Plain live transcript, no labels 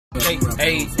Hey, what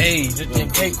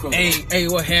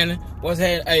happening? What's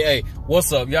happening? Hey,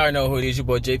 what's up? Y'all know who it is. Your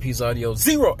boy JP's Audio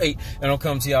 08, and I'm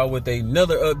coming to y'all with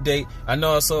another update. I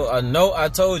know I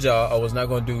told y'all I was not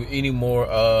gonna do any more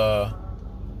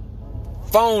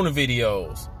phone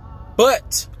videos,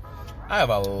 but I have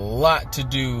a lot to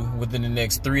do within the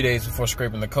next 3 days before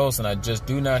scraping the coast, and I just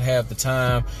do not have the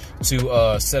time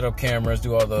to set up cameras,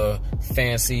 do all the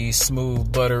fancy,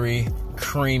 smooth, buttery,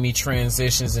 creamy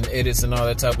transitions and edits and all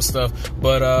that type of stuff.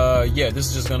 But yeah, this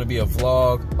is just gonna be a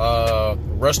vlog.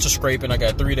 Rush to scraping. I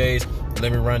got 3 days.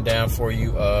 Let me run down for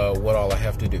you what all I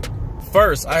have to do.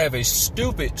 First, I have a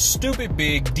stupid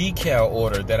big decal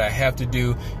order that I have to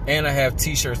do, and I have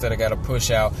t-shirts that I gotta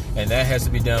push out, and that has to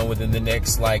be done within the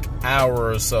next like hour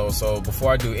or so. So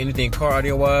before I do anything car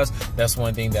audio wise, that's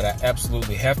one thing that I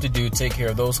absolutely have to do, take care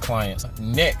of those clients.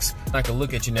 Next, I can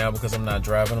look at you now because I'm not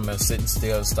driving, I'm sitting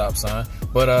still at a stop sign.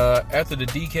 But after the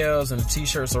decals and the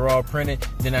t-shirts are all printed,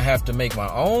 then I have to make my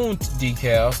own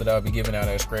decals that I'll be giving out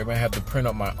at scraping. I have to print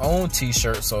up my own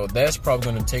t-shirt, so that's probably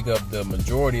gonna take up the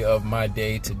majority of my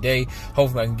day today.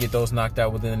 Hopefully I can get those knocked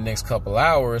out within the next couple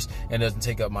hours and doesn't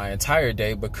take up my entire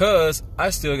day, because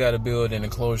I still got to build an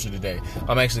enclosure today.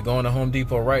 I'm actually going to Home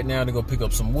Depot right now to go pick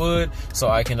up some wood so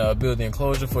I can build the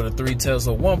enclosure for the 3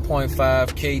 Tezla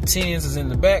 1.5K 10s is in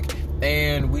the back,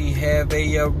 and we have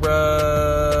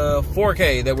a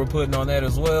 4K that we're putting on that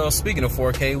as well. Speaking of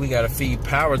 4K, we got to feed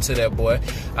power to that boy.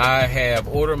 I have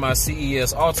ordered my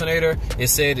CES alternator. It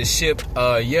said it shipped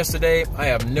yesterday. I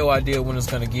have no idea when it's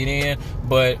going to get in,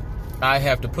 but I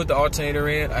have to put the alternator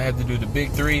in. I have to do the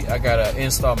big 3. I gotta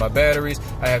install my batteries.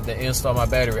 I have to install my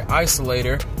battery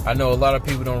isolator. I know a lot of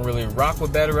people don't really rock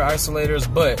with battery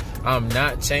isolators, but I'm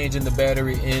not changing the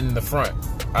battery in the front.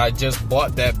 I just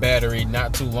bought that battery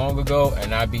not too long ago,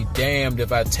 and I'd be damned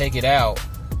if I take it out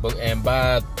and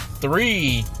buy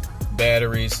 3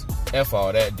 batteries. F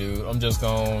all that, dude. I'm just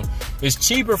going, it's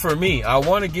cheaper for me. I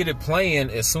want to get it playing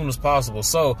as soon as possible.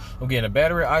 So I'm getting a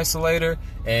battery isolator,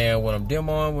 and when I'm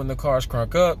demoing, when the cars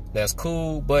crunk up, that's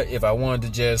cool. But if I wanted to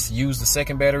just use the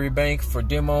second battery bank for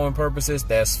demoing purposes,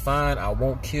 that's fine. I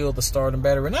won't kill the starting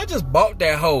battery. And I just bought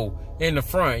that hole in the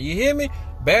front. You hear me?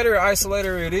 Battery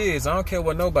isolator it is. I don't care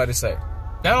what nobody say.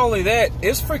 Not only that,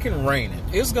 it's freaking raining.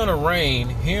 It's gonna rain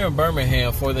here in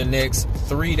Birmingham for the next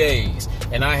 3 days,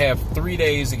 and I have 3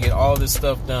 days to get all this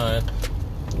stuff done.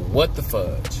 What the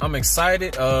fudge? I'm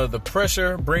excited. The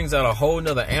pressure brings out a whole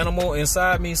nother animal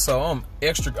inside me, so I'm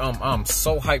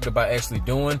so hyped about actually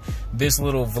doing this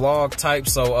little vlog type.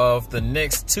 So the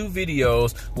next 2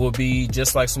 videos will be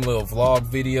just like some little vlog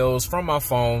videos from my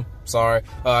phone. Sorry,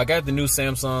 I got the new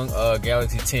Samsung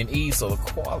Galaxy 10e, so the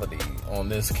quality on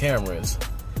this camera is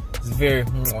very,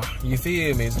 you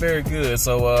feel me? It's very good.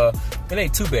 So it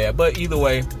ain't too bad. But either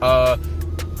way,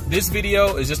 this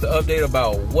video is just an update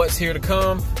about what's here to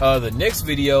come. The next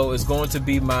video is going to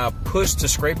be my push to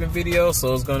scraping video.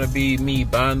 So it's going to be me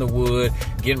buying the wood,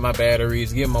 getting my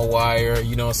batteries, getting my wire,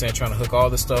 you know what I'm saying, trying to hook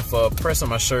all this stuff up, pressing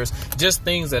my shirts, just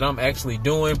things that I'm actually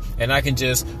doing, and I can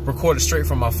just record it straight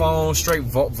from my phone, straight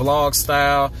vlog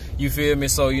style, you feel me?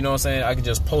 So, you know what I'm saying, I can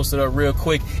just post it up real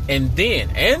quick, and then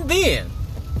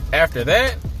after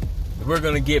that, we're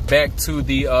gonna get back to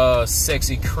the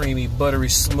sexy, creamy, buttery,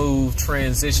 smooth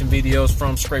transition videos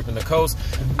from scraping the coast.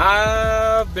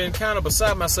 I've been kind of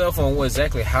beside myself on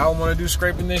exactly how I want to do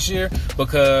scraping this year,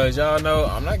 because y'all know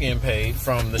I'm not getting paid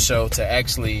from the show to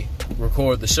actually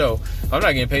record the show. I'm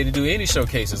not getting paid to do any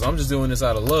showcases. I'm just doing this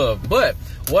out of love. But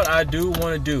what I do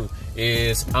want to do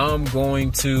is I'm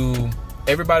going to,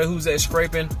 everybody who's at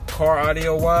scraping car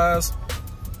audio wise,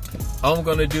 I'm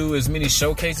going to do as many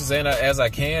showcases as I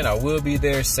can. I will be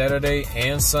there Saturday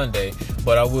and Sunday,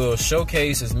 but I will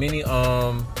showcase as many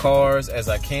cars as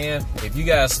I can. If you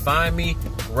guys find me,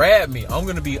 grab me. I'm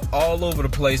going to be all over the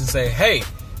place and say, hey,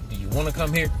 do you want to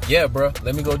come here? Yeah, bro,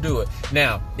 let me go do it.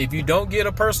 Now, if you don't get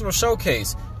a personal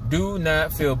showcase, do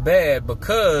not feel bad,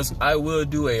 because I will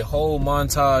do a whole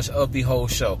montage of the whole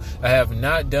show. I have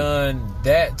not done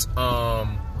that.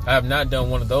 I have not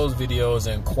done one of those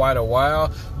videos in quite a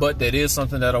while, but that is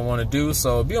something that I want to do,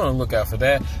 so be on the lookout for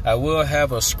that. I will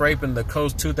have a Scraping the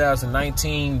Coast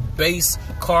 2019 bass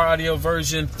car audio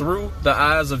version through the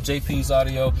eyes of JP's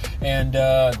Audio, and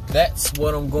that's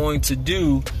what I'm going to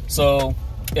do. So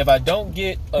if I don't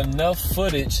get enough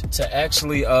footage to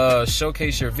actually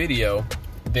showcase your video,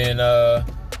 then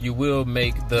you will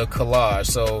make the collage.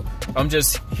 So I'm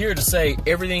just here to say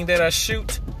everything that I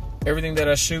shoot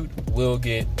will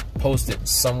get posted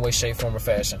some way, shape, form, or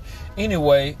fashion.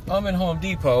 Anyway, I'm in Home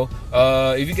Depot.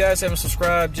 If you guys haven't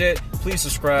subscribed yet, please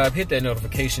subscribe. Hit that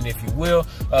notification if you will.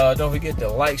 Don't forget to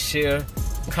like, share,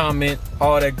 comment,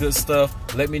 all that good stuff.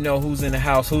 Let me know who's in the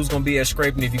house, who's gonna be at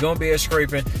scraping. If you're gonna be at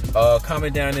scraping,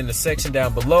 comment down in the section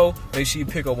down below. Make sure you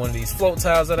pick up one of these float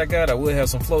tiles that I got. I will have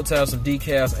some float tiles, some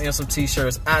decals, and some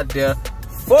t-shirts out there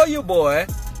for you, boy.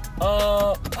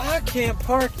 I can't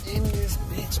park in this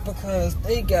bitch because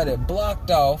they got it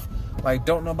blocked off. Like,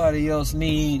 don't nobody else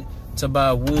need to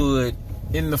buy wood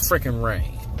in the freaking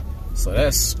rain. So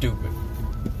that's stupid.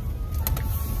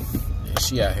 And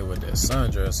she out here with that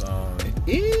sundress on.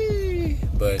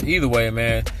 But either way,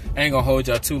 man, I ain't gonna hold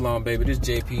y'all too long, baby. This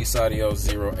JP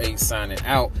Saudio 08 signing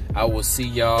out. I will see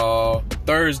y'all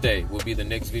Thursday. Will be the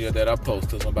next video that I post,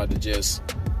 because I'm about to just...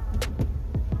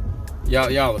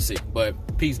 Y'all will see.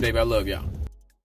 But peace, baby. I love y'all.